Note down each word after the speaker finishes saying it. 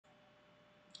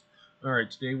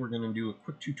Alright, today we're going to do a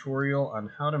quick tutorial on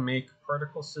how to make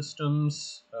particle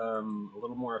systems a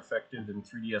little more effective in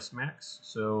 3dsMax.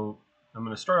 So I'm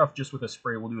going to start off just with a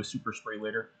spray. We'll do a super spray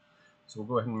later. So we'll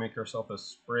go ahead and make ourselves a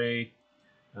spray.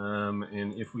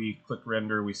 And if we click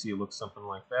render, we see it looks something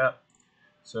like that.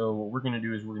 So what we're going to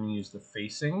do is we're going to use the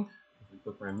facing. If we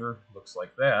click render, it looks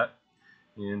like that.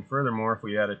 And furthermore, if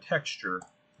we add a texture,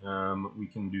 we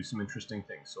can do some interesting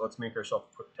things. So let's make ourselves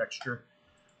a quick texture.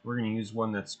 We're going to use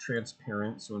one that's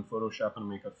transparent. So in Photoshop, I'm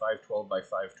going to make a 512 by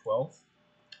 512.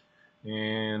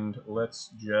 And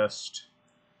let's just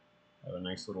have a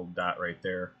nice little dot right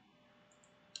there.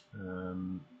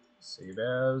 Save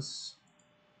as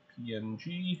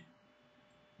PNG,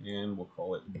 and we'll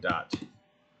call it dot.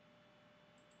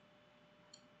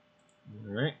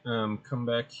 All right, come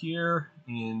back here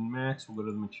in Max. We'll go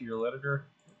to the material editor.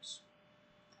 Oops.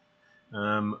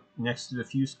 Next to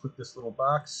diffuse, click this little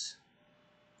box.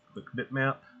 Click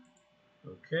bitmap.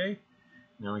 Okay.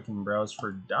 Now we can browse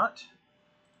for dot.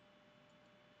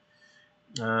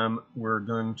 We're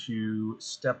going to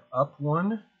step up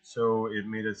one. So it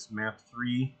made us map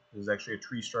 3. This is actually a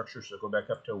tree structure, so go back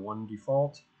up to 1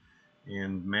 default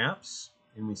and maps.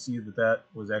 And we see that that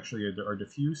was actually our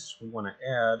diffuse. We want to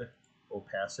add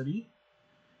opacity.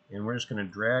 And we're just going to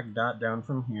drag dot down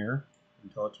from here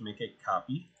and tell it to make a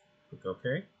copy. Click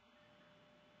OK.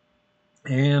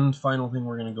 And final thing,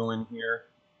 we're going to go in here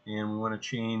and we want to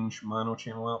change mono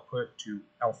channel output to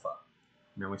alpha.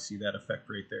 Now we see that effect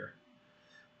right there.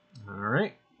 All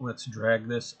right, let's drag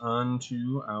this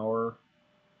onto our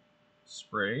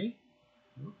spray.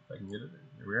 If I can get it,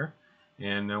 there we are.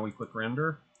 And now we click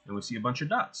render and we see a bunch of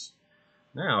dots.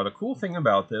 Now the cool thing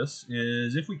about this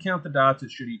is if we count the dots, it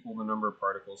should equal the number of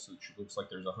particles. So it looks like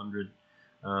there's 100.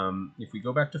 If we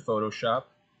go back to Photoshop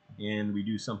and we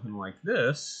do something like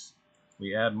this,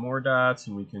 we add more dots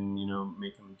and we can,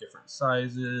 make them different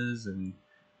sizes, and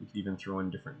we could even throw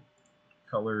in different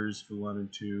colors if we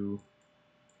wanted to.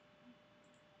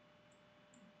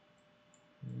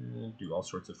 And do all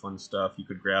sorts of fun stuff. You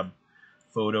could grab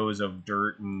photos of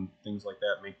dirt and things like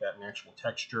that, make that an actual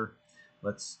texture.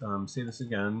 Let's say this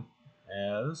again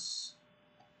as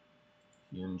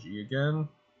PNG again,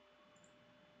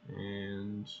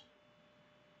 and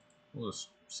we'll just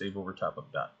save over top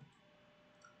of dot.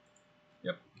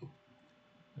 Yep.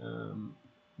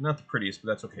 Not the prettiest,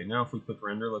 but that's okay. Now if we click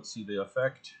render, let's see the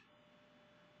effect.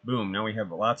 Boom, now we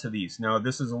have lots of these. Now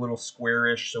this is a little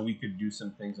squarish, so we could do some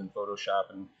things in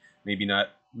Photoshop and maybe not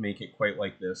make it quite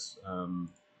like this.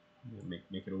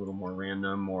 Make it a little more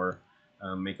random, or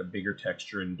make a bigger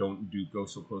texture, and don't go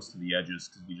so close to the edges,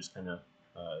 because we just kind of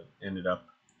ended up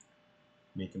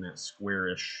making that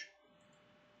squarish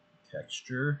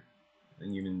texture.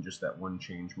 And even just that one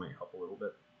change might help a little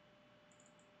bit.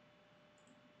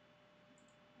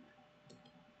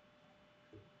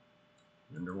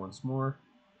 Render once more.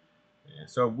 Yeah,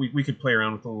 so we could play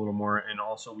around with it a little more, and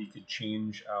also we could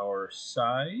change our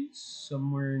size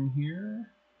somewhere in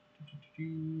here.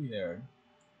 Yeah,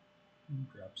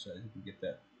 drop size if we get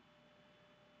that.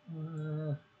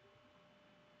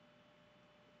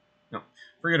 No,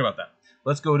 forget about that.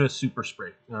 Let's go to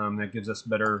SuperSpray. That gives us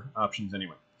better options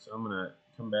anyway. So I'm gonna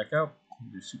come back out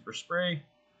and do SuperSpray.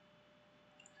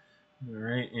 All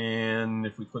right, and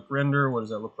if we click render, what does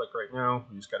that look like right now?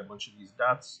 We just got a bunch of these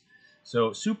dots. So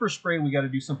SuperSpray, we got to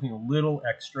do something a little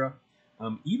extra.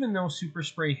 Even though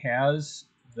SuperSpray has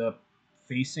the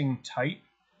facing type,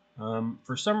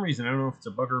 for some reason, I don't know if it's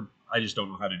a bug or I just don't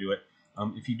know how to do it.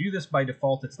 If you do this by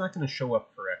default, it's not going to show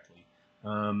up correctly.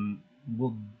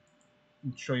 We'll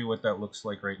show you what that looks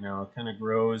like right now. It kind of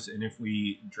grows, and if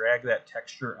we drag that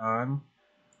texture on,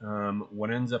 what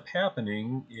ends up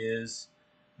happening is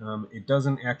it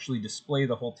doesn't actually display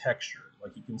the whole texture.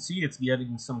 Like you can see, it's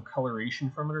getting some coloration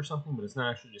from it or something, but it's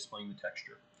not actually displaying the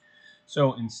texture.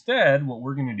 So instead, what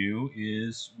we're going to do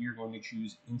is we're going to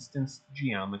choose instance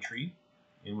geometry,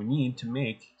 and we need to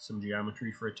make some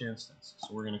geometry for each instance.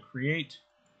 So we're going to create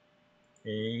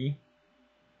a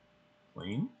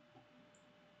plane.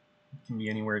 It can be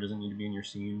anywhere, it doesn't need to be in your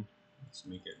scene. Let's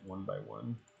make it 1 by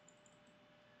 1.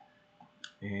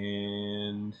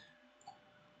 And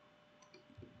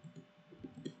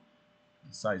the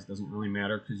size doesn't really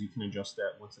matter because you can adjust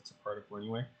that once it's a particle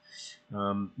anyway.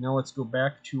 Now let's go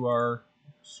back to our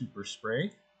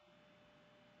SuperSpray.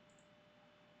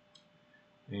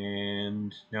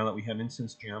 And now that we have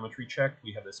instance geometry checked,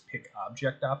 we have this pick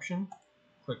object option.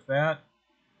 Click that,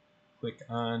 click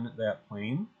on that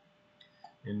plane.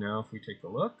 And now if we take a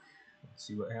look, let's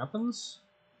see what happens.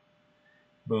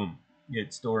 Boom.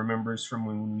 It still remembers from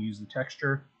when we use the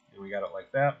texture, and we got it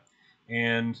like that.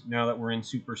 And now that we're in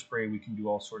SuperSpray, we can do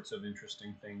all sorts of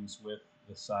interesting things with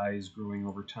the size growing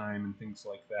over time and things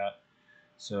like that.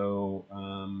 So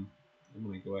I'm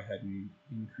going to go ahead and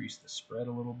increase the spread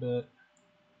a little bit.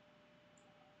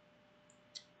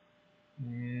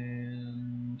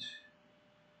 And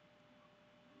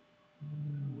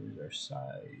where's our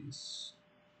size?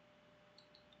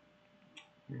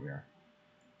 Here we are.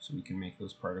 So we can make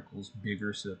those particles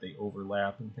bigger so that they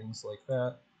overlap and things like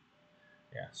that.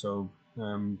 Yeah, so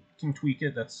can tweak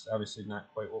it. That's obviously not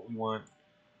quite what we want.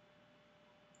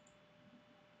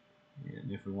 And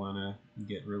if we want to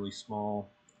get really small,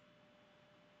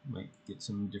 might get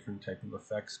some different type of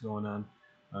effects going on.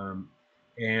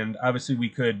 And obviously we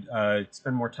could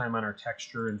spend more time on our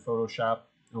texture in Photoshop.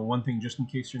 One thing, just in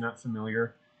case you're not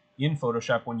familiar, in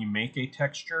Photoshop, when you make a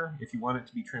texture, if you want it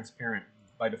to be transparent,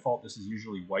 by default this is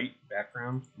usually white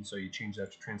background, and so you change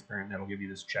that to transparent, and that'll give you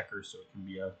this checker so it can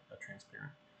be a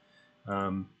transparent.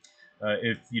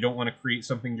 If you don't want to create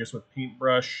something just with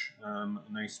Paintbrush, a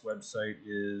nice website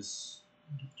is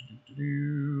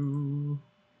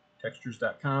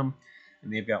textures.com,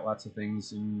 and they've got lots of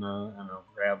things in I don't know,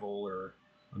 gravel, or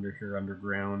under here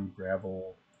underground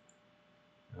gravel,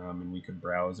 and we could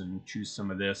browse and choose some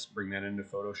of this, bring that into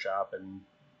Photoshop, and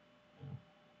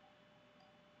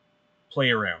play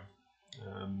around.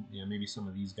 Yeah, maybe some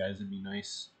of these guys would be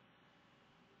nice.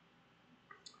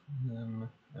 I'm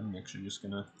actually just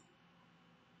gonna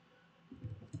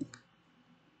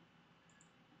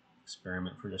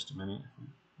experiment for just a minute.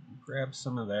 Grab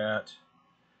some of that,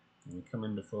 and we come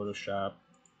into Photoshop,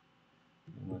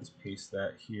 and let's paste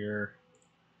that here.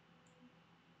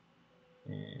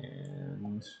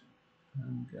 And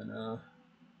I'm gonna,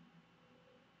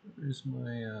 where's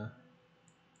my,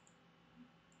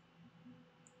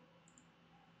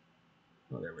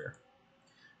 oh, there we are,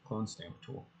 clone stamp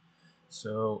tool.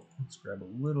 So let's grab a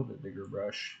little bit bigger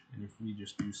brush, and if we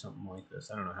just do something like this,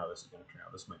 I don't know how this is going to turn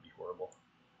out. This might be horrible.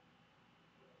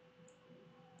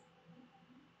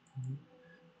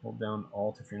 Hold down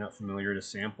Alt if you're not familiar to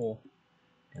sample,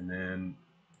 and then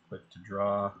click to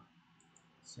draw,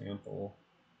 sample,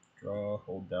 draw,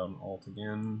 hold down Alt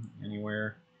again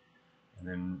anywhere, and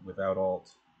then without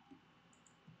Alt,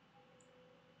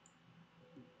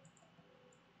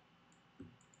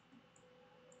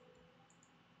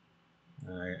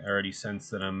 I already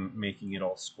sense that I'm making it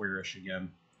all squarish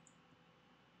again,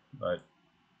 but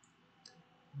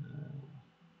I'm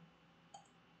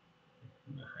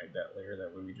gonna hide that layer.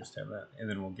 That way we just have that, and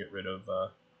then we'll get rid of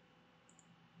that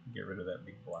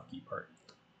big blocky part.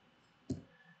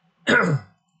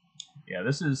 Yeah,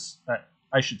 this is,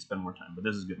 I should spend more time, but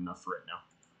this is good enough for right now.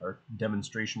 Our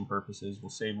demonstration purposes, we'll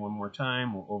save one more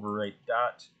time. We'll overwrite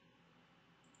dot.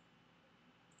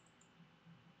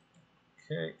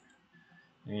 Okay,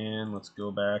 and let's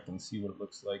go back and see what it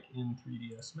looks like in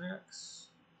 3dsMax.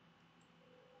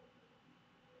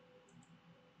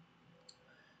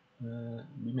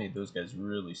 We made those guys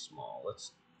really small.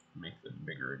 Let's make them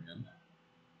bigger again.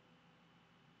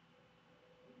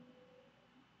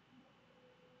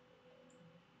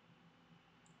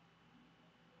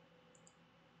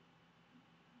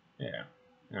 Yeah.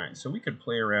 All right. So we could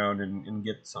play around and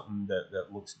get something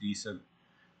that looks decent.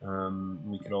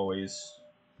 We could always,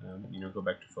 go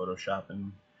back to Photoshop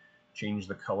and change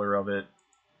the color of it.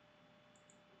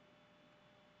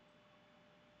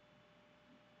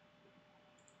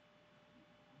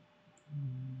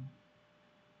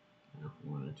 If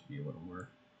we want it to be a little more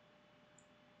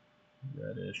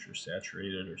reddish or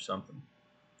saturated or something.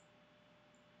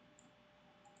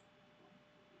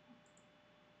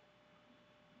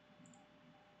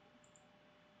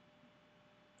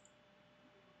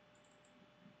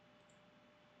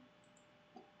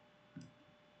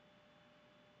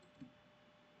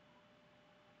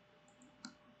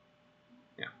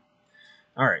 Yeah.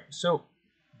 All right. So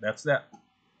that's that.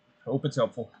 Hope it's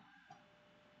helpful.